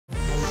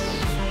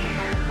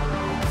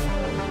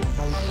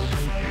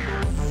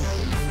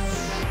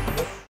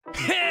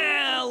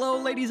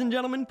ladies and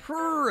gentlemen,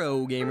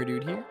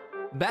 ProGamerDude here,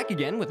 back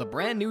again with a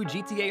brand new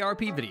GTA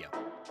RP video.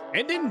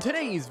 And in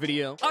today's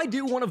video, I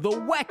do one of the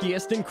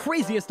wackiest and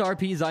craziest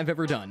RPs I've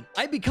ever done.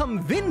 I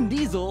become Vin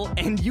Diesel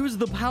and use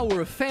the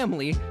power of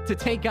family to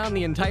take on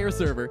the entire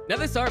server. Now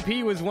this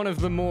RP was one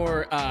of the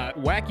more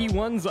wacky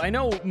ones. I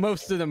know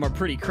most of them are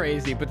pretty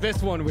crazy, but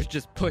this one was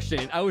just pushing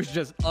it. I was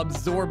just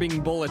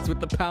absorbing bullets with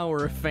the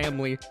power of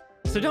family.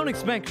 So don't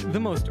expect the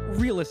most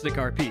realistic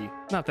RP.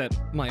 Not that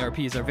my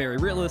RPs are very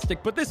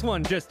realistic, but this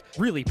one just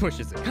really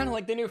pushes it. Kind of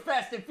like the new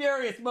Fast and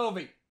Furious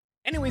movie.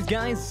 Anyways,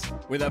 guys,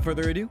 without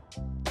further ado,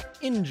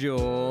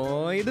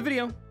 enjoy the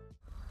video.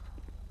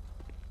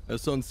 The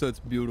sunset's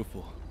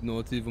beautiful. You know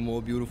what's even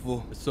more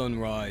beautiful? The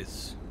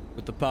sunrise.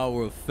 With the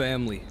power of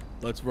family.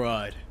 Let's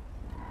ride.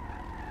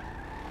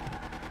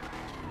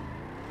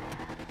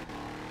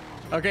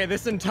 Okay,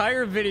 this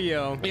entire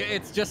video,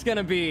 it's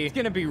gonna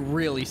be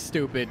really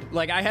stupid.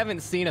 Like, I haven't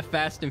seen a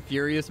Fast and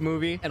Furious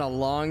movie in a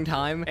long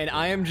time, and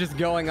I am just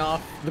going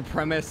off the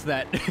premise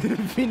that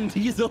Vin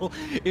Diesel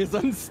is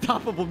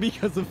unstoppable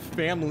because of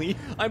family.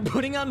 I'm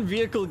putting on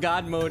Vehicle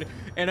God mode,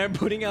 and I'm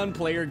putting on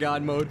Player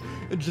God mode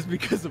just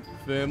because of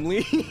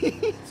family.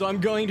 So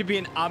I'm going to be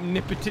an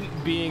omnipotent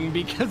being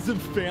because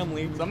of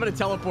family. So I'm gonna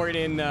teleport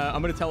in,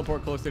 I'm gonna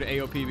teleport closer to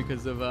AOP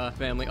because of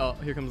family. Oh,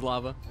 here comes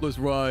lava. Let's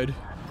ride.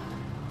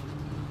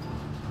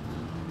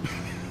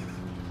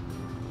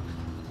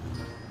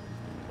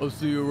 I'll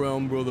see you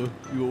around, brother.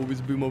 You'll always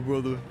be my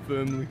brother,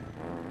 family.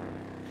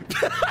 He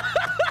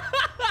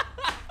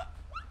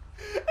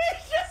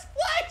just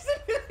flies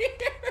into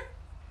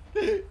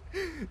the air.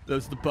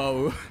 That's the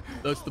power.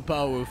 That's the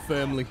power of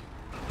family.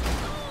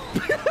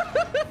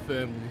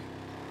 Family.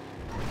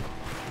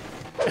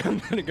 I'm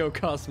gonna go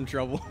cause some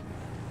trouble.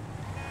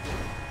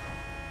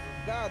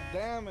 God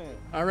damn it.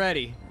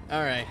 Alrighty.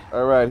 Alright.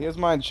 Alright, here's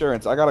my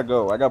insurance. I gotta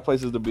go. I got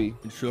places to be.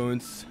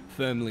 Insurance.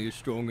 Family is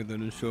stronger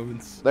than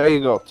insurance. There you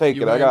go. Take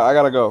it. I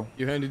gotta go.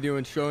 You handed your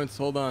insurance?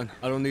 Hold on.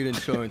 I don't need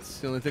insurance.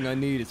 The only thing I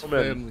need is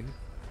family.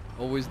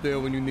 Always there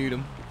when you need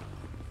them.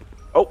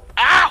 Oh.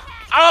 Ow!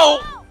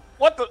 Ow!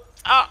 What the?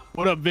 Ah!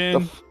 What up,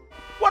 Vin?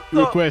 What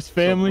the? Request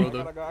family.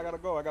 I gotta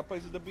go. I got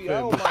places to be.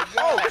 Oh my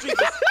god. Jesus.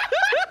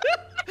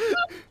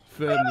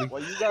 Family.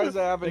 Well, you guys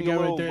are having They your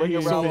got little right there. ring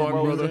He's around so the long,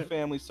 road brother. and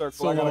family circle.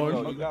 So I gotta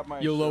long. go. You got my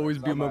You'll insurance. always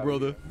be I'm my outta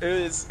brother.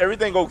 Is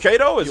everything okay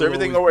though? Is You'll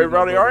everything always be my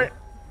everybody brother. alright?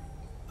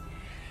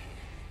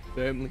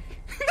 Family.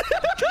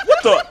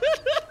 What the?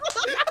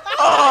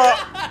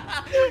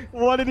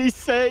 What did he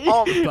say?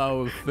 The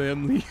power of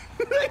family.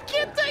 I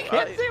can't say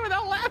it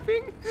without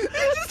laughing.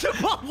 Just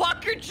a ball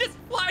walker just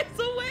flies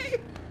away.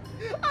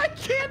 I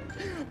can't.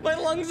 My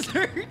lungs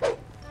hurt.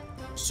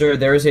 Sir,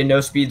 there is a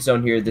no speed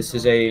zone here. This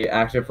is a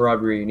active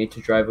robbery. You need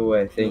to drive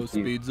away. No Thank you.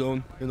 speed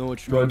zone. You know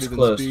what's Road's stronger than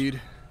closed.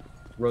 speed?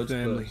 Road's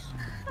Family.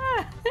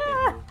 closed.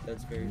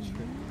 That's very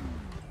true.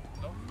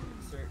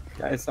 Sir,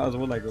 That sounds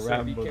more like a sir,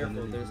 rap be book than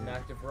careful. anything. There's an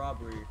active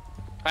robbery.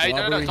 Hey,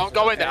 no, Robbery. don't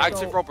go in there.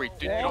 Active robbery.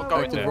 Do not go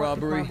in Active there.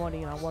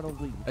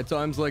 robbery. At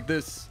times like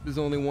this, there's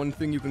only one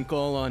thing you can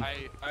call on.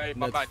 Hey, And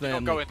my man, that's do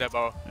not go in there,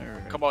 bro.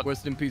 Come on,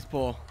 Rest in peace,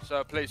 Paul.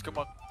 sir. Please, come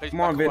on. Please, Come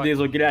on, Vin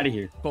Diesel, get out of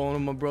here. Calling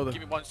him my brother.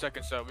 Give me 1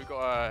 second, sir. We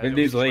got Vin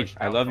Diesel, hey,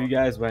 I love you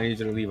guys, but I need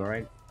you to leave,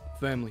 alright?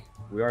 Family.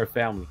 We are a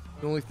family.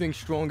 The only thing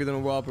stronger than a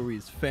robbery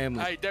is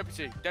family. Hey,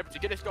 deputy, get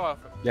this guy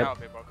Yep. out of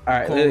here, bro.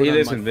 Alright, Calling hey, on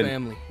listen, my Vin.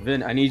 family.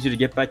 Vin, I need you to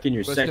get back in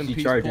your Rest in sexy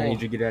peace, charge. I Paul.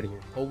 need you to get out of here.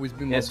 Always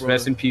be my Yes, brother.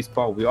 rest in peace,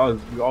 Paul. We all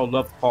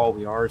love Paul.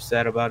 We are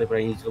sad about it, but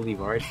I need you to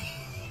leave, alright?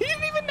 You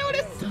didn't even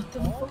notice.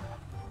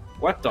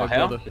 What the Hey,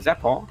 hell? brother. Is that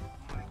Paul?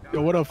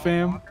 Yo, what up,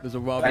 fam? There's a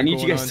robbery I need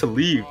you going guys on. to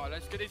leave. Oh,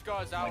 let's get these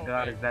guys out.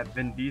 God, is that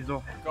Vin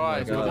Diesel?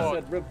 Guys, Oh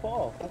my come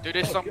God. on. Do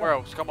this somewhere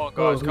else. Come on,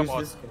 guys. Come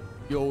on.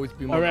 You always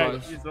be my All right.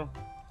 brother. Diesel.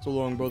 So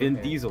long, brother. Vin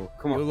Diesel,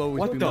 come on. You'll always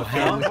What be the my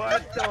hell? family.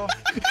 What the?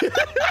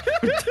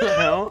 What the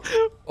hell?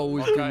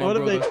 Always Okay. be my What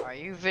are they- brother. Are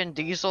you Vin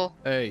Diesel?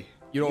 Hey,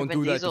 you don't Vin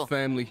do that Diesel? to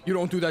family. You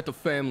don't do that to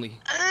family.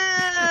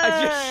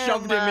 I just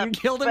shoved him and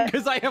killed him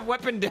because I have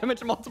weapon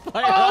damage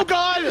multiplier. Oh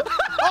God!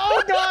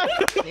 Oh God!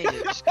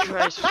 Jesus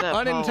Christ, that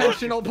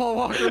Unintentional Paul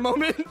Walker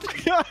moment.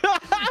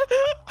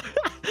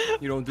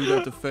 You don't do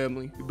that to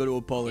family. You better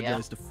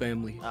apologize to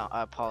family. power.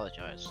 I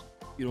apologize.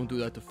 You don't do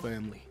that to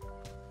family.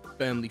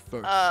 Family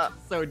first.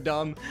 So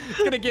dumb. It's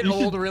gonna get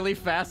old really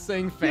fast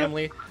saying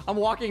family. I'm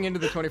walking into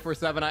the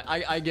 24/7.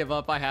 I give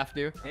up. I have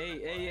to.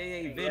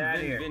 Hey, Get outta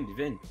here.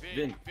 Vin.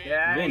 Get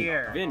outta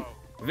here.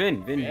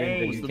 Vin, Hey.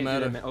 you What's the can't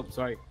matter? do that, man. Oh,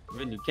 sorry.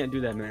 Vin, you can't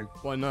do that, man.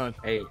 Why not?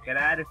 Hey, Get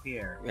out of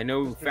here. I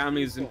know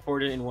family is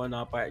important and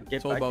whatnot, but get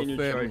It's all back about in your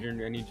family. charger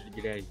and I need you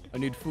to get out of here. I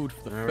need food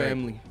for the All right.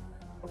 family.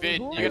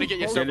 Vin, you're gonna get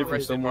yourself Get it from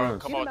arrested, someone bro.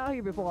 else. Come Get him on. out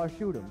here before I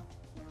shoot him.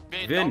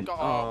 Vin, Vin. don't go.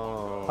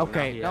 Oh.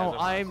 Okay, now no,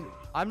 he has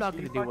I'm not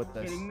gonna deal with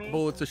this.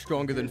 Bullets are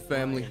stronger than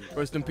family.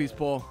 Rest in peace,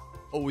 Paul.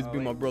 Always be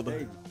my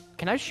brother.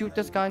 Can I shoot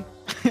this guy?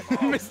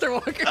 Mr.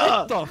 Walker.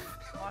 What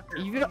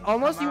the Even,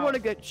 unless you want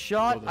to get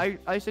shot,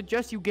 I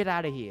suggest you get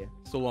out of here.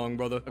 So long,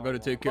 brother. I gotta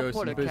take care of I'll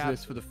some put a cap-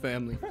 business for the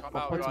family. Come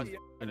I'll out, put guys.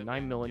 some a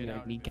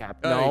 9mm kneecap.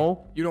 Hey,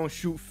 No. you don't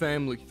shoot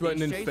family.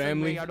 Threatening He's chasing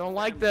family. me, I don't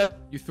like this.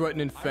 You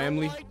threatening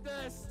family. I don't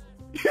like this.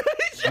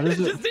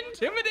 just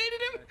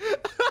intimidated him.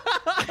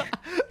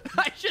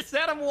 I just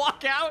had him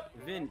walk out.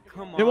 Vin,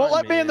 come on. They won't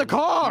let me in the man.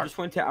 car. You just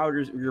went to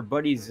outer. Your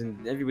buddies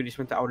and everybody just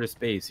went to outer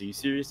space. Are you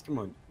serious? Come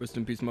on. Rest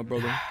in peace, my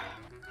brother.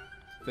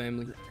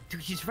 Family. Dude,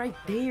 he's right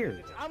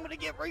there. I'm gonna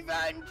get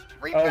revenge.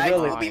 Revenge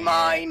really? will be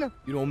mine.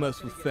 You don't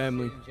mess with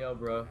family. In jail,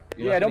 bro.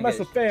 Yeah, don't mess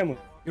with family.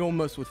 You don't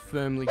mess with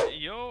family.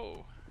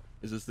 Yo.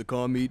 Is this the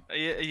car meet?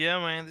 Yeah,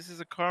 man. This is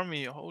a car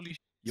meet. Holy.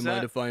 You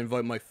mind if I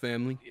invite my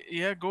family?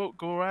 Yeah, go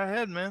right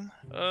ahead, man.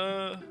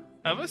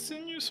 Have I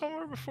seen you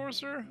somewhere before,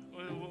 sir?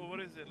 What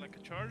is it? Like a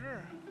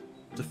Charger?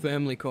 It's a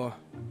family car.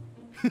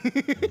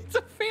 It's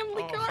a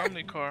family car.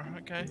 Family car.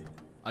 Okay.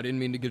 I didn't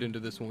mean to get into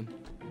this one.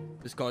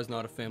 This car's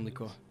not a family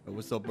car. Oh,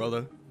 what's up,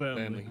 brother?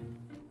 Family.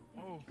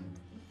 Oh.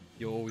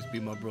 You'll always be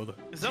my brother.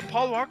 Is that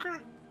Paul Walker?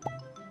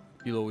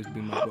 You'll always be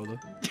my brother.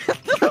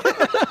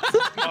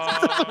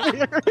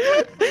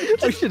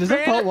 Oh shit, is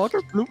that Paul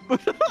Walker?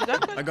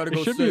 I gotta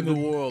go save the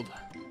world.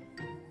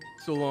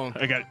 So long.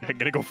 I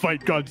gotta go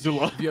fight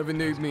Godzilla. If you ever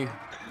need me,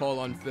 call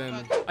on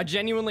family. I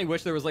genuinely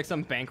wish there was like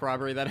some bank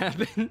robbery that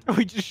happened.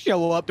 We just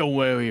show up. Don't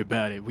worry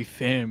about it. We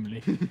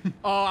family.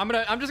 Oh,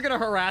 I'm just gonna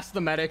harass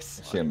the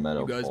medics. You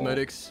guys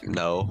medics?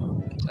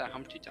 No.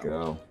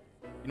 Go.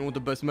 You know what the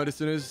best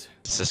medicine is?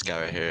 It's this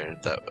guy right here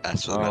that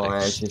asked for the Oh, I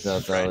medics. actually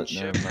thought that was.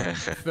 Friendship. Never mind.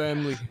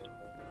 Family.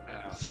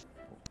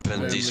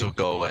 Vin Diesel,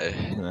 go away.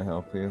 Can I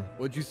help you?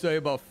 What'd you say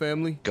about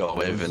family? Go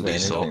away, Didn't Vin say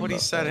Diesel. anything Nobody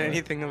about said family.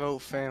 anything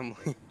about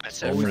family. I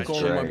said Always call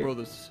friendship. me my Right.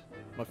 brothers.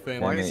 My Why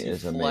family. is he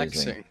is amazing.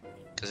 flexing?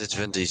 Because it's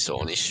Vin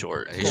Diesel and he's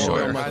short. He's Call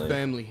me short. my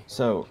family.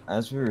 So,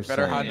 as we were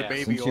Better hide saying, the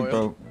baby since you oil.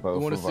 broke both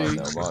You wanna of our see?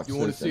 mailboxes, You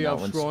wanna see and how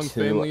that one's strong two,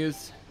 family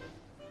is?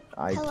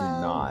 I do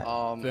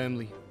not.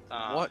 Family.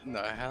 What in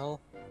the hell?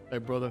 Hey,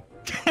 brother.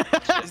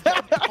 Is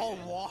that Paul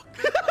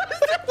Walker?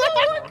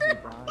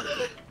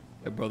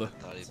 Hey, brother.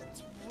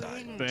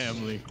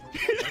 Family.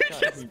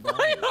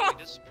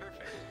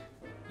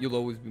 You'll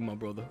always be my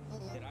brother.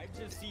 Did I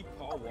just see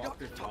Paul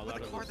Walker fall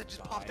out of car that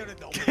just popped out of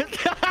nowhere.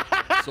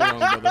 So long,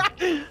 brother.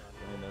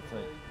 And that's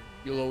like,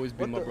 You'll always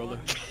be my brother.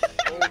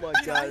 Oh my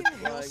god. Did I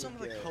inhale some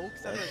of the coke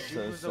that That's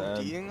dude was so sad.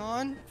 ODing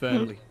on?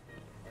 Family.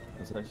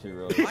 that's actually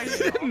really.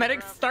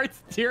 Medic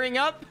starts tearing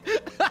up.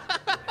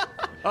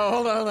 Oh,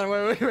 hold on,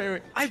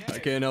 wait. I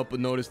can't help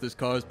but notice this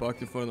car is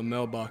parked in front of the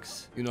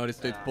mailbox. United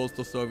States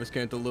Postal Service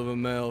can't deliver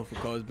mail for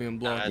cars being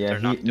blocked. Yeah, They're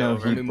knocked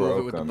over. Let me move it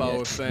broke with the them. power Yeah,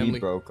 of family. he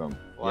broke them.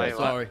 Why? Yeah,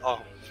 sorry.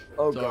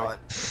 Oh Sorry.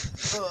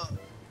 god.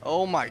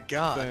 Oh my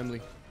god.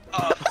 Family.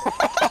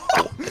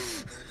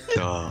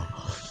 Duh.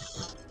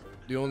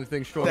 The only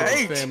thing stronger than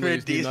Thanks, family Vin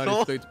is the Diesel.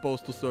 United States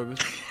Postal Service.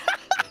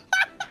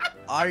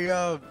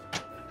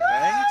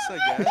 Thanks, I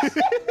guess.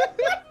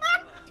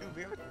 Dude,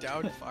 we have a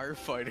downed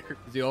firefighter.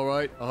 Is he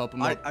alright? I'll help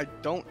him up. I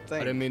don't I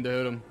think. didn't mean to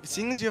hit him.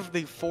 Seeing as you have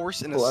the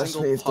force in a Bless me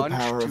single with the punch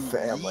power to of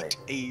family.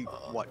 yeet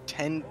a what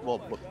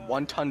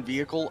 1-ton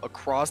vehicle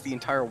across the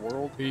entire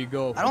world, Here you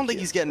go. I don't think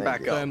he's getting Thank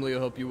back you. up. Family will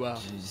help you out.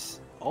 Jeez.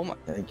 Oh my.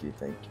 Thank you.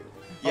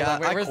 Yeah, Hold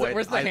on, wait, I where's quit.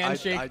 where's the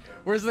handshake?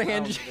 Where's the I don't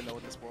handshake? even know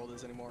what this world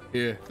is anymore.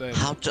 Here, family.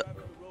 How do,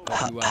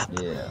 Help you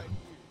out. Yeah.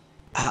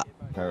 How-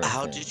 Power of how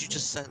family. did you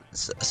just send?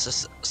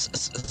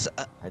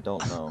 I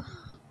don't know.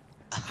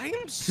 I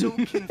am so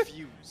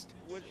confused.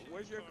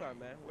 Where's your car,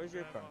 man? Where's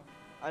your car?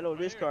 I know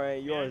this car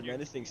ain't yours, man.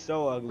 This thing's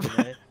so ugly,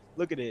 man.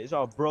 Look at it. It's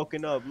all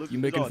broken up. Look, You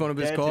it's making all fun of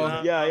his dented.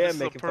 car? Yeah, I This am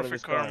is a making fun of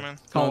his perfect car. man.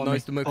 Oh, Call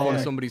nice me. to make fun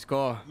of somebody's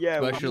car. Yeah,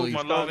 we Especially.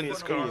 put my love in me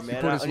this in car. it,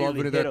 man. Put I his love nearly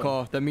into hit that him.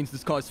 car. That means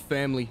this car's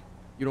family.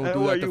 You don't Hey, do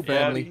who that are to you,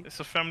 family. buddy? It's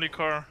a family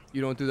car.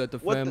 You don't do that to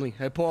What the- family.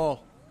 Hey,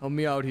 Paul, help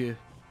me out here.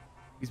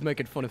 He's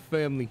making fun of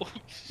family.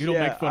 You don't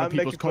Yeah, make fun of I'm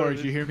people's making fun of cars.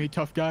 his- You hear me,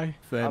 tough guy? I'm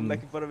Family.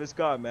 making fun of his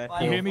car, man.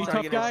 You hear me, I'm trying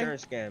tough to get an guy?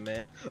 insurance scam,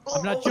 man.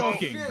 I'm not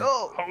joking.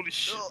 Holy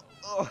shit.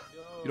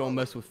 You don't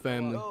mess with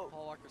family. Yo,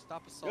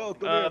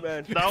 come here,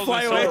 man. That was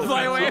Fly insulting. away,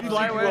 fly away,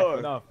 fly away.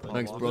 Enough.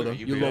 Thanks, brother.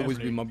 you You'll be always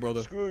happy. be my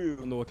brother. Screw you.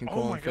 I know I can Oh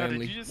call my him god, did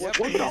family. you just What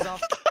say the?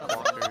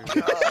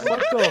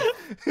 What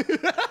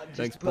the?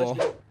 Thanks, Paul.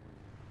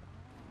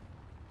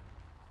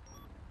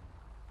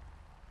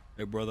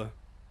 Hey, brother.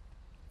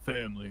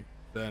 Family.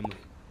 Family.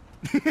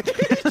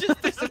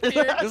 Just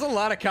disappeared. There's a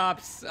lot of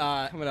cops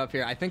coming up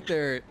here. I think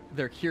they're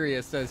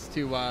curious as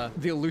to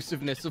the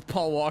elusiveness of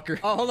Paul Walker.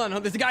 Oh, hold on.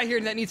 There's a guy here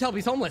that needs help.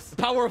 He's homeless. The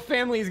power of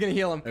family is gonna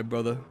heal him. Hey,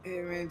 brother.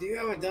 Hey, man, do you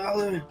have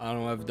 $1? I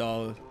don't have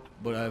dollars,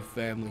 but I have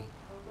family.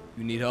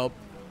 You need help?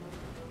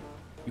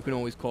 You can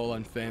always call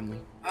on family.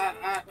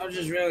 I'm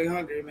just really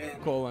hungry, man.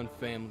 Call on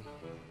family.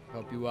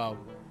 Help you out.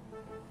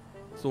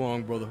 So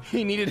long, brother.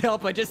 He needed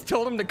help. I just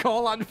told him to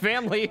call on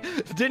family.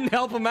 Didn't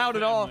help him out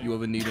at all. You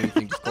ever need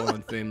anything, just call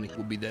on family.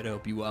 We'll be there to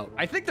help you out.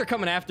 I think they're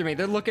coming after me.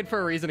 They're looking for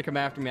a reason to come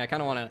after me. I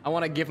kind of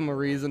want to give them a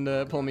reason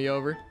to pull me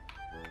over.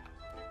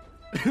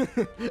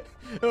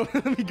 Oh,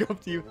 let me go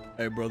up to you.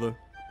 Hey, brother.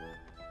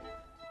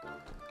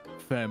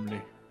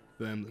 Family.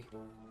 Family.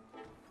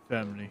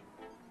 Family.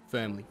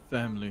 Family.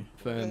 Family.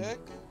 Family.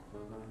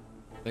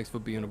 Thanks for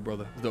being a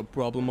brother. Is there a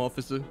problem,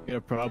 officer? You got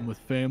a problem with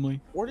family?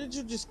 Where did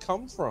you just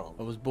come from?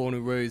 I was born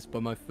and raised by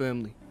my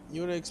family.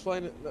 You want to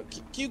explain it? No,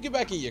 can you get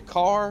back in your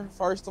car,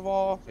 first of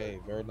all? Okay,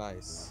 very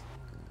nice.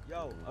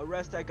 Yo,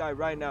 arrest that guy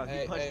right now. He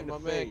Hey, punched hey, me in my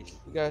the man, face.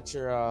 you got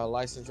your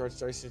license,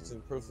 registrations,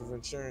 and proof of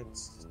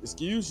insurance.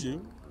 Excuse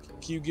you.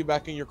 Can you get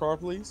back in your car,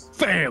 please?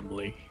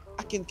 Family.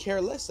 I can care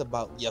less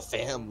about your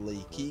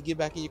family. Can you get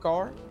back in your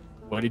car?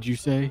 What did you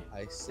say?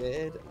 I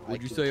said.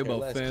 What'd you could say care about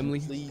less. Can you family?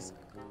 Please.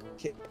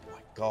 Oh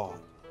my God.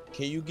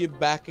 Can you get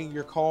back in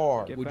your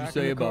car? What'd you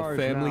say about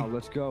family? Now.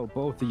 Let's go,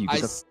 both of you. I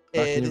Get the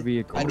back in your said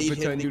vehicle. I I'm need gonna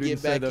him pretend to you didn't get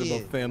say back that in.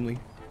 about family.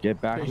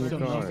 Get back in your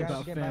Something else car.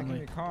 about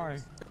family.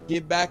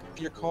 Get back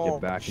in your car.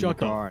 Get back in Shut your the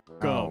car.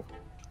 fuck up.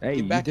 Hey,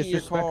 Get you back in your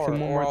disrespect car, him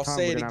one or more I'll time,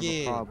 say we're it gonna have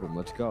a again. problem.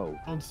 Let's go.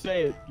 Don't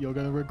say it. You're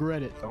gonna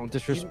regret it. Don't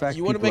disrespect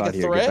you wanna people make a out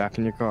here. threat? Get back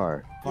in your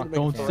car.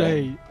 Don't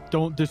say.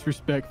 Don't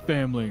disrespect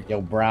family.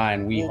 Yo,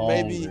 Brian, we Well,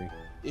 hungry. maybe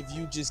if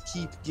you just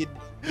keep getting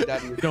out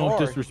of your Don't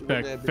car, it disrespect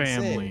wouldn't have been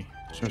said. family.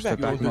 Just back step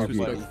back in in your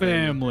your car, vehicle.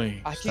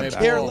 Family. I can Hey,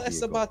 care Paul.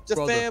 less about the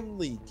Brother.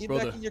 family. Get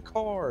Brother. back in your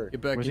car.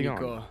 Get back Where's in he your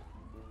going? car.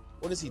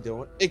 What is he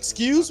doing?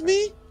 Excuse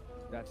me?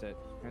 That's it.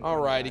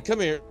 Alrighty, come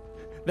here.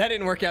 That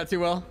didn't work out too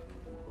well.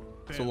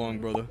 So long,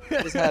 brother.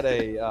 Just had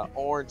a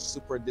orange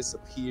super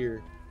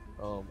disappear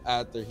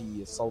after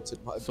he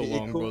assaulted my So vehicle.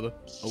 long, brother.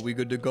 Are we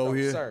good to go No,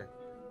 here? sir.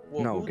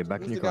 Well, No, get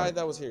back in who's your the guy car.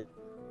 that was here?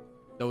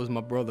 That was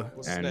my brother.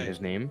 What's And his name?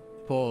 his name?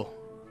 Paul.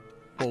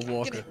 Paul I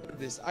Walker. can handle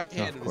this. I can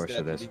Of handle course this.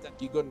 it is.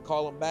 Deputy. You couldn't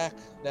call him back?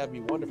 That'd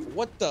be wonderful.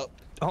 What the?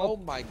 Oh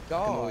my I can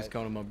always God.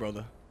 count on my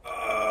brother.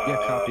 Yeah,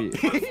 copy.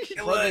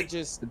 Brother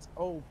just.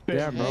 Oh.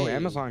 Yeah, bro. hey.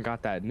 Amazon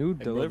got that new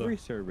Hey, delivery brother.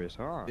 service,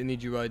 huh? They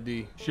need your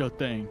ID. Sure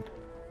thing.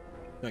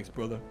 Thanks,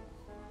 brother.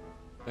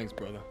 Thanks,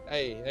 brother.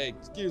 Hey,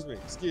 excuse me.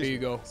 Excuse me. Here you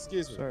go.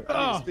 Excuse me. Sir.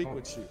 I need to speak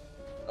with you.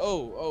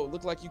 Oh,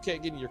 look like you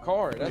can't get in your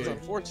car. That's Yeah.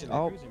 unfortunate.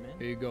 Oh,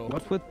 Here you go.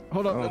 what's with?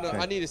 Hold up. No, Okay.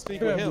 I need to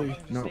speak with him.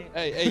 No.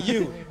 Hey,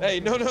 you. Hey,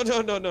 no.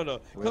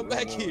 Come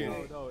back here.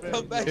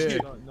 Come back Here. here.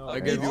 I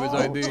gave you his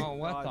ID.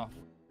 what the?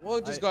 We'll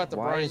just go out to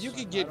Why Brian. is- You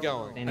can get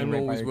going. And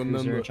always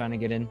remember trying to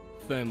get in.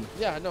 family.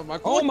 Yeah, I know. My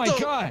Oh what my the-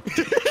 god!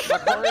 My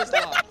car is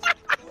locked.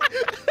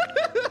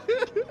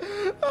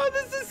 Oh,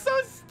 this is so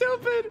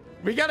stupid.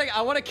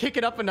 I want to kick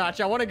it up a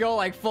notch. I want to go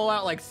like full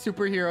out like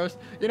superheroes.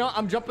 You know,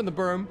 I'm jumping the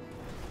berm.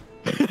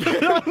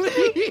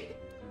 Family.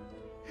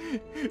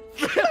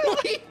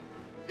 Family.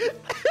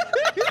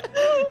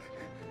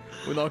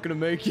 We're not gonna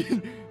make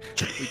it.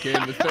 We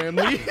came with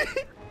family.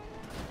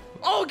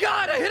 Oh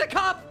God, I hit a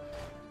cop.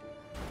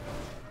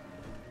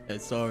 Hey,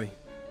 sorry.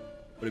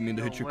 I didn't mean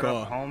to hit your What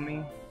up, car.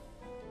 homie?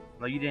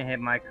 Well, you didn't hit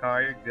my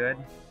car. You're good.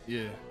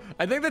 Yeah.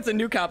 I think that's a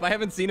new cop. I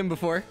haven't seen him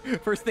before.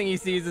 First thing he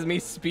sees is me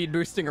speed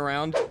boosting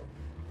around.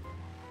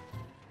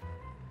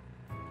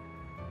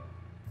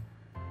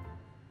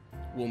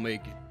 We'll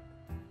make it.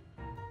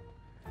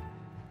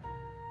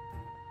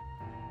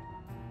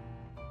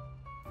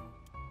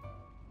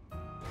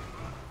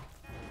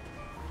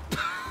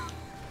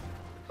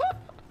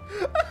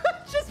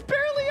 Just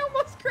barely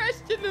almost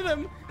crashed into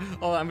them.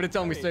 Oh, I'm gonna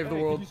tell him we saved the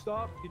world. Could you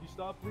stop? Could you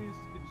stop, please?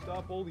 Could you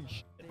stop? Holy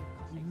shit.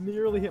 You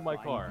nearly hit my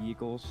car.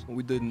 Vehicles.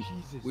 We didn't.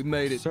 Jesus. We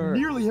made it. Sir.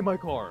 Nearly hit my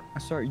car.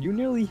 Sir, you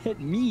nearly hit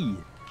me.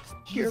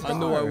 Jesus. I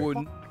know I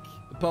wouldn't.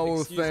 The power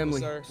Excuse of me,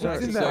 family. sir. Sir,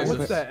 What's in Sir, that? sir,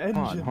 What's sir. that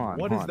engine?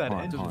 What is that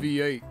It's a engine?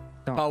 V8.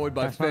 No, Powered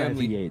by that's not a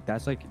family. V8.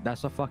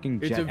 That's a fucking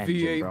It's jet a engine,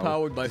 V8 bro.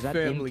 powered by Does that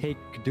family.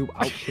 intake do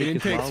outkick It as well?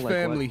 intakes Like,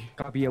 family.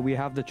 What? Copy, yeah, we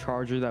have the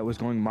Charger that was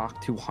going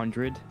Mach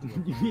 200.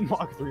 You mean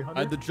Mach 300? I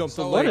had to jump the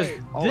So lake. what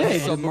is Oh, There's a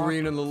and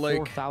submarine in the lake.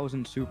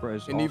 4,000 Supra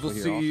is An also evil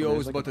here. CEO Also, is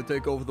there's, about to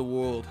take over the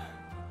world.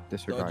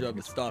 It's our disregard job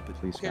me. to stop it.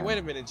 Please, Okay, Cam. wait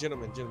a minute,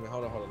 gentlemen.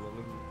 Hold on. Let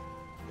me-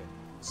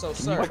 So, Can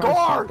sir. you try and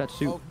stop that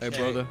suit? Okay. Hey,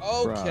 brother.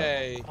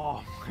 Okay.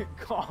 Oh my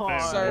god.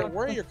 Sir,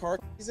 where are your car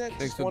keys at?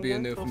 Thanks Just for being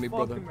wondering. there for me,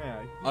 brother.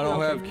 Man. I don't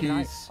have Can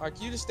I- keys. Alright,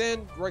 can you just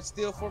stand right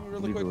still for me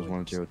really believe it was quick?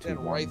 1021. Stand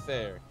right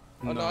there.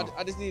 Oh no, No.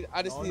 I just need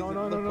No, to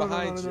no, look no,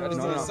 behind you. I just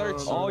no, need to no, search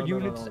no, you. All no,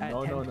 units no, at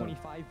no, no.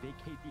 1025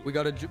 vacate the We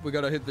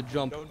gotta hit the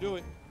jump. Don't do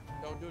it.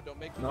 Don't do it. Don't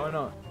make me. No, do it.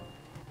 no.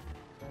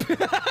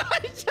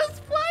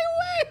 Just fly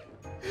away.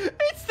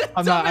 It's the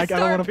I'm not- I dumbest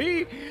don't wanna-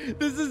 RP.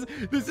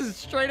 This is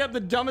straight up the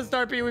dumbest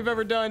RP we've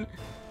ever done.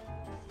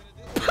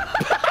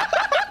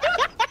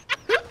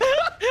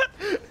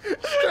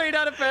 Straight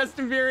out of Fast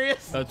and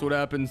Furious. That's what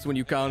happens when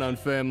you count on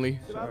family.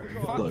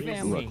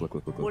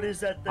 Look. What is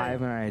that thing? I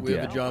have an We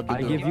have idea. a job to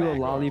I do. give you a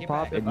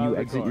lollipop and you Get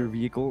exit back. your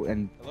vehicle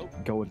and Hello?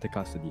 go into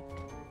custody.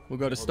 We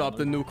gotta stop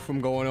the nuke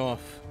from going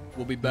off.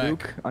 We'll be back.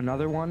 Luke,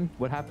 another one?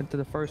 What happened to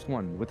the first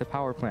one with the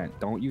power plant?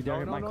 Don't you dare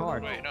hit my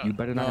car. You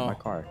better not hit my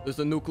car. There's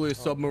a nuclear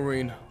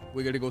submarine.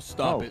 We gotta go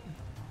stop Oh. it.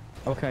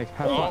 Okay,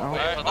 have fun.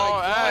 Wait.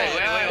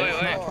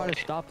 Not try to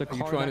stop the Are car.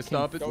 you trying that to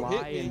stop can it? Don't hit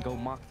fly me. and go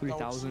Mach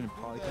 3000 and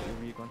probably cut your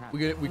vehicle in half. We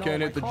No, can't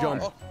my hit the car.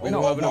 jump. We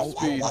No, don't have enough no,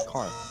 speed. My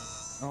car.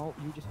 No,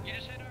 you just.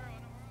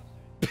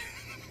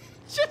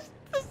 Just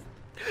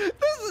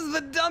this is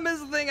the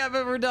dumbest thing I've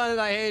ever done, and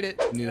I hate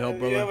it. Need help,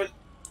 brother?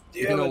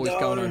 You can always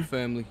count on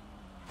family.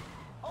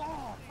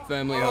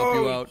 Family help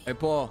you out. Hey,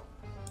 Paul.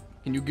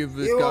 Can you give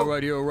this guy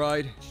right here a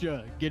ride?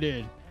 Sure, get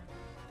in.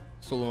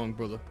 So long,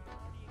 brother.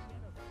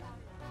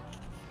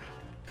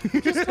 You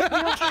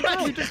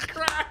just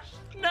crashed.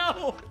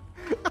 No.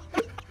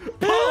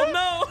 Paul,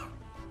 no.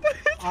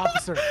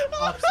 Officer.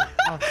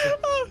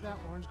 That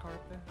orange car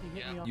up there. He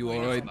hit me off. You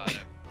alright?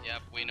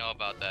 Yep, we know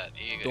about that.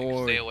 You Don't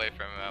worry. stay away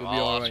from him. You'll be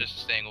All alright. officers are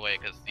staying away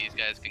because these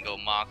guys can go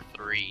Mach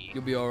 3.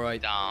 You'll be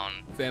alright. Down.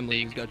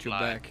 Family's got your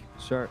back.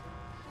 Sir.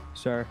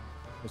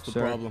 What's the Sir.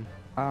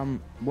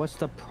 problem? What's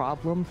the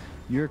problem?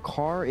 Your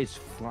car is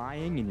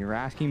flying and you're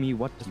asking me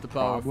what the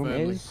power of problem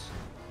family. is?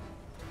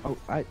 Oh,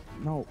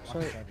 no, sir.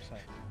 Get out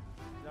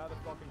of the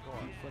fucking car.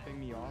 Flipping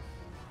me off.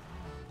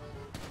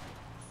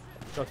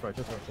 Just right.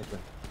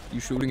 You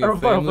shooting Oh,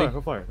 at family?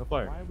 Go fire.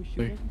 Why are we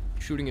shooting?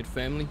 Shooting at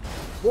family?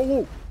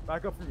 Whoa.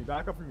 Back up from me.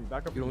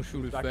 You don't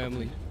shoot at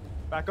family.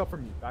 Back up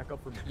from me.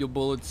 Your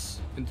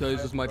bullets and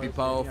tasers might be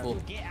powerful,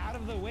 Get out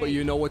of the way. but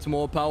you know what's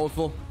more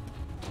powerful?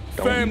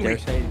 Don't you Family! dare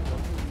say-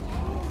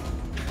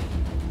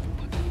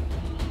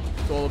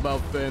 It's all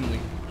about family.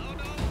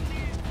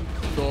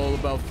 It's all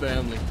about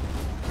family.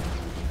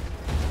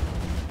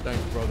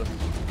 Thanks, brother.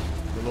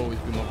 You'll always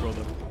be my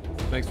brother.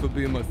 Thanks for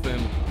being my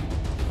family.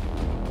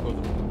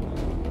 Brother.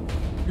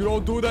 You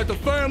don't do that to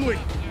family!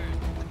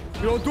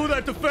 You don't do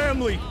that to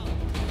family!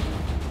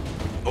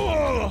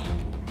 Ugh!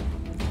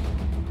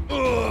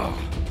 Ugh!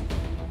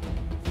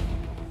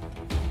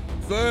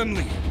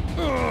 Family!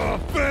 Ugh!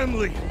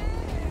 Family!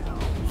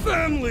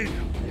 Family!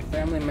 Hey,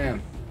 family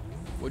man.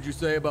 What'd you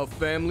say about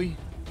family?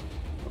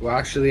 Well,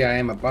 actually, I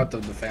am a part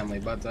of the family,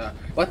 but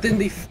what in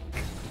the f?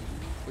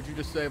 What'd you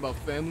just say about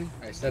family?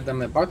 I said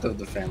I'm a part of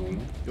the family,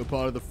 man. You're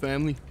part of the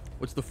family?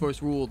 What's the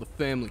first rule of the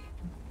family?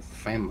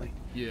 Family.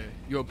 Yeah,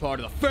 you're a part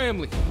of the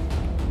family!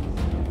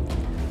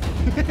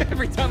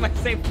 Every time I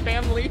say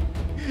family,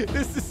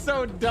 this is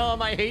so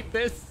dumb. I hate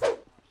this.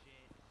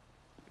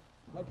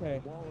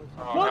 Okay.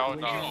 Oh,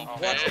 no.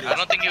 I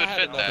don't think you would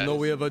fit I that. know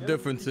we have our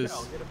differences,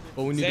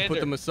 but we need to put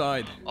them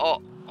aside.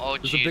 Oh,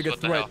 There's a jeez, bigger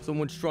what the hell? threat.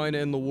 Someone's trying to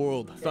end the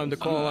world. It's time to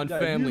call on Yeah,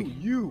 family.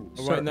 You.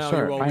 Right now, Sir,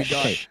 you're all we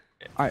got. hey,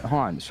 all right,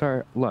 hold on,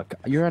 sir. Look,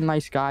 you're a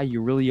nice guy,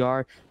 you really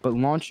are. But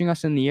launching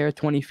us in the air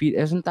 20 feet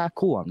isn't that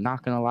cool. I'm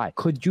not gonna lie.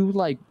 Could you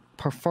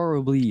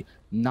preferably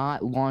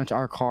not launch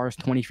our cars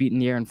 20 feet in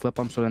the air and flip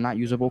them so they're not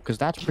usable? Because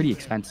that's pretty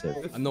expensive.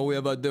 I know we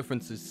have our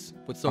differences,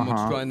 but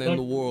someone's trying to end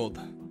the world.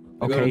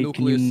 We got a Okay,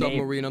 nuclear can you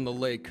submarine on the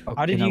lake.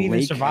 How did In you a even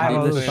lake? survive How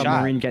all did the those shots?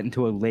 submarine get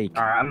into a lake?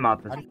 Alright, I'm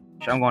out this.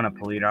 I'm going to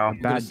Polito. We gotta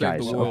Bad save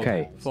guys. the world.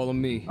 Okay. Follow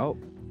me. Oh,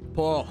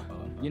 Paul,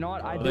 you know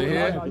what? I are do they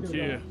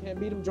here? Can't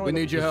beat him. Join We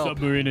need your help.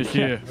 Submarine is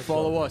here.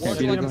 Follow us. Hey, We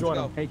can I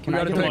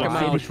gotta get a take 'em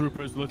ride? out.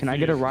 Troopers, let's Can I see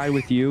get a it. ride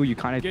with you? You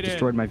kind of Get in.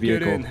 destroyed my Get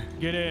vehicle. in.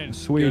 Get in.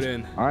 Sweet. Get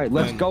in. All right,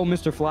 let's Then. go,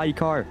 Mr. Fly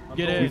Car.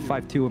 Get in.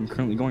 352. I'm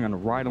currently going on a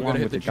ride We're along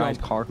gonna with hit the the guy's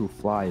jump. car who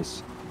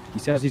flies. He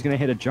says he's gonna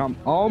hit a jump.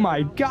 Oh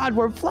my God,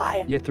 we're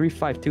flying! Yeah,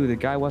 352. The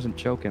guy wasn't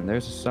choking.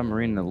 There's a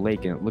submarine in the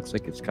lake, and it looks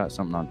like it's got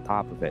something on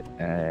top of it.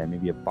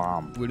 Maybe a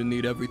bomb. We're gonna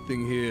need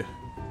everything here.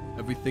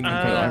 Everything you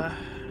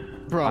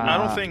Bro, I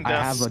don't think I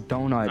that's. have a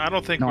donut. I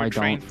don't think No, we're I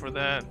trained don't. for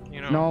that.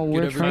 You know. No, Get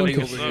we're everybody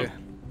trained over to. here.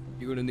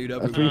 You're gonna need A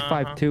everything.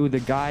 352. The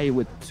guy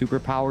with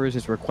superpowers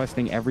is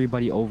requesting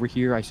everybody over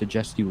here. I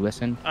suggest you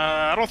listen.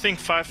 I don't think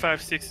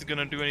 556 is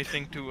gonna do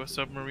anything to a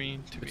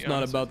submarine. To be It's not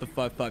honest. about the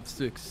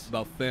 556. It's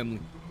about family.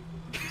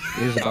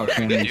 It is about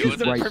family. This He's is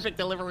the right. Perfect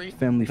delivery.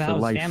 Family for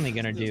life.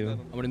 gonna do?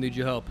 I'm gonna need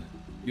your help.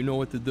 You know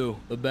what to do.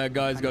 The bad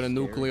guy's got a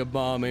nuclear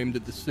bomb aimed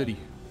at the city.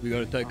 We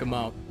gotta take him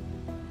out.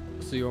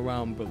 I'll see you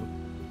around, brother.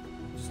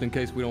 Just in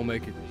case we don't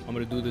make it. I'm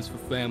gonna do this for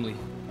family.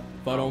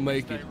 If I don't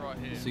make it, I'll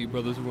see you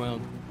brothers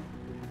around.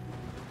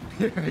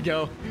 Here I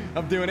go.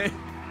 I'm doing it.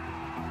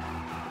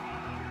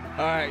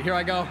 All right, here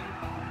I go.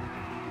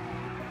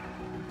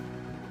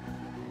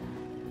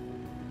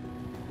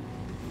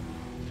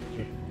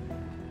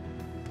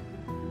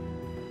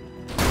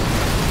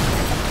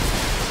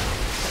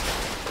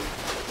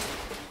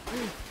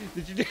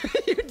 Did you do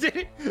it? You did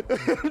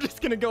it. I'm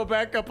just gonna go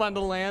back up on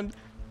the land.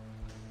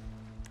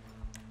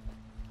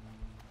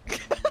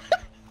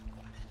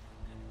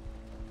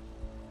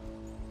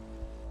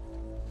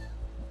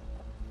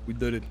 We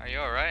did it. Are you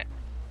alright?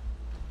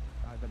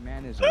 The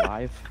man is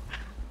alive.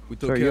 We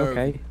took Sir, are care you of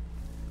okay? him.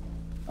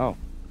 Oh.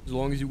 As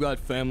long as you got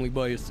family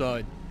by your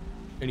side,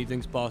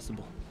 anything's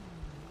possible.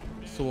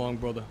 So long,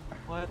 brother.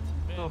 What?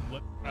 Oh,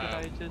 did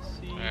I just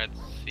see? Alright,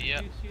 see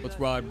ya. Let's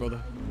ride,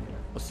 brother.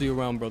 I'll see you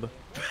around, brother.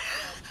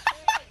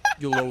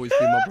 You'll always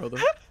be my brother.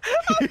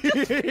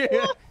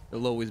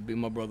 You'll always be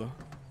my brother.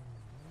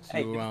 See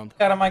you around.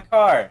 Get out of my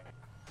car.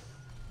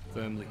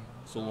 Family.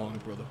 So long,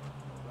 brother.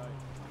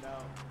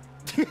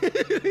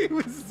 It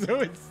was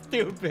so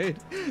stupid.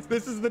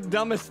 This is the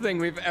dumbest thing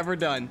we've ever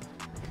done.